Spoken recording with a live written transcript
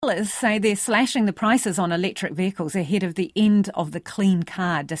Dealers say they're slashing the prices on electric vehicles ahead of the end of the Clean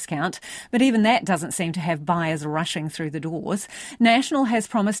Car discount, but even that doesn't seem to have buyers rushing through the doors. National has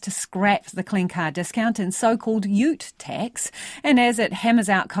promised to scrap the Clean Car discount and so-called ute tax, and as it hammers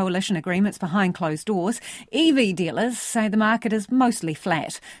out coalition agreements behind closed doors, EV dealers say the market is mostly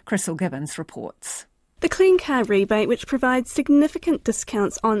flat. Crystal Gibbons reports. The Clean Car rebate, which provides significant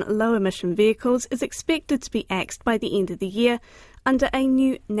discounts on low-emission vehicles, is expected to be axed by the end of the year under a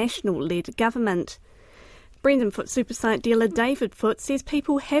new national-led government. Brendan Foot Supersite dealer David Foot says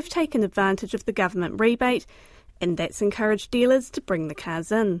people have taken advantage of the government rebate, and that's encouraged dealers to bring the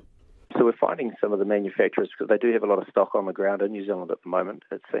cars in. So we're finding some of the manufacturers, because they do have a lot of stock on the ground in New Zealand at the moment,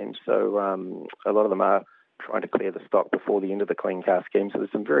 it seems. So a lot of them are trying to clear the stock before the end of the Clean Car scheme. So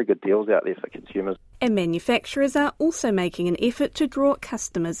there's some very good deals out there for consumers. And manufacturers are also making an effort to draw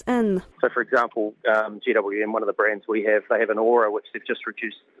customers in. So, for example, GWM, one of the brands we have, they have an Aura, which they've just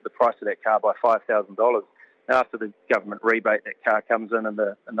reduced the price of that car by $5,000. After the government rebate, that car comes in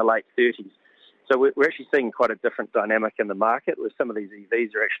the late 30s. So we're actually seeing quite a different dynamic in the market, where some of these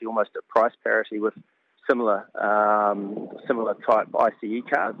EVs are actually almost at price parity with similar type ICE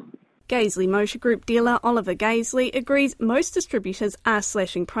cars. Gaisley Motor Group dealer Oliver Gaisley agrees most distributors are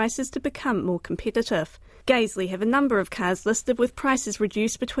slashing prices to become more competitive. Gaisley have a number of cars listed with prices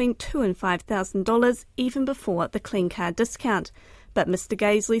reduced between $2,000 and $5,000 even before the Clean Car discount. But Mr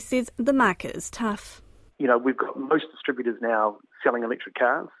Gaisley says the market is tough. You know, we've got most distributors now selling electric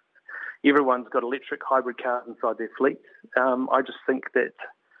cars. Everyone's got electric hybrid cars inside their fleet. I just think that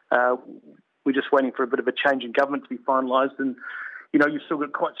we're just waiting for a bit of a change in government to be finalised, and you know, you've still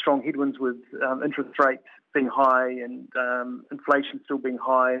got quite strong headwinds with interest rates being high and inflation still being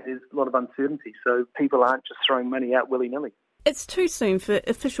high. There's a lot of uncertainty, so people aren't just throwing money out willy-nilly. It's too soon for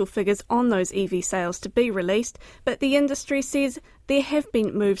official figures on those EV sales to be released, but the industry says there have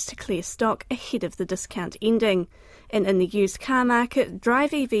been moves to clear stock ahead of the discount ending. And in the used car market,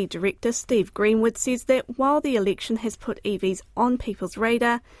 Drive EV director Steve Greenwood says that while the election has put EVs on people's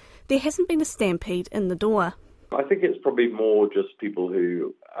radar, there hasn't been a stampede in the door. I think it's probably more just people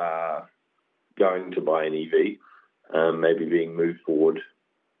who are going to buy an EV, maybe being moved forward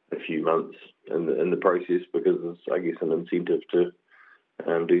a few months in the process, because there's, I guess, an incentive to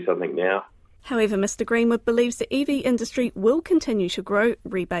do something now. However, Mr Greenwood believes the EV industry will continue to grow,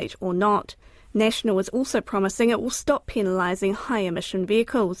 rebate or not. National is also promising it will stop penalising high-emission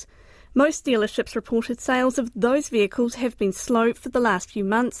vehicles. Most dealerships reported sales of those vehicles have been slow for the last few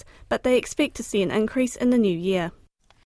months, but they expect to see an increase in the new year.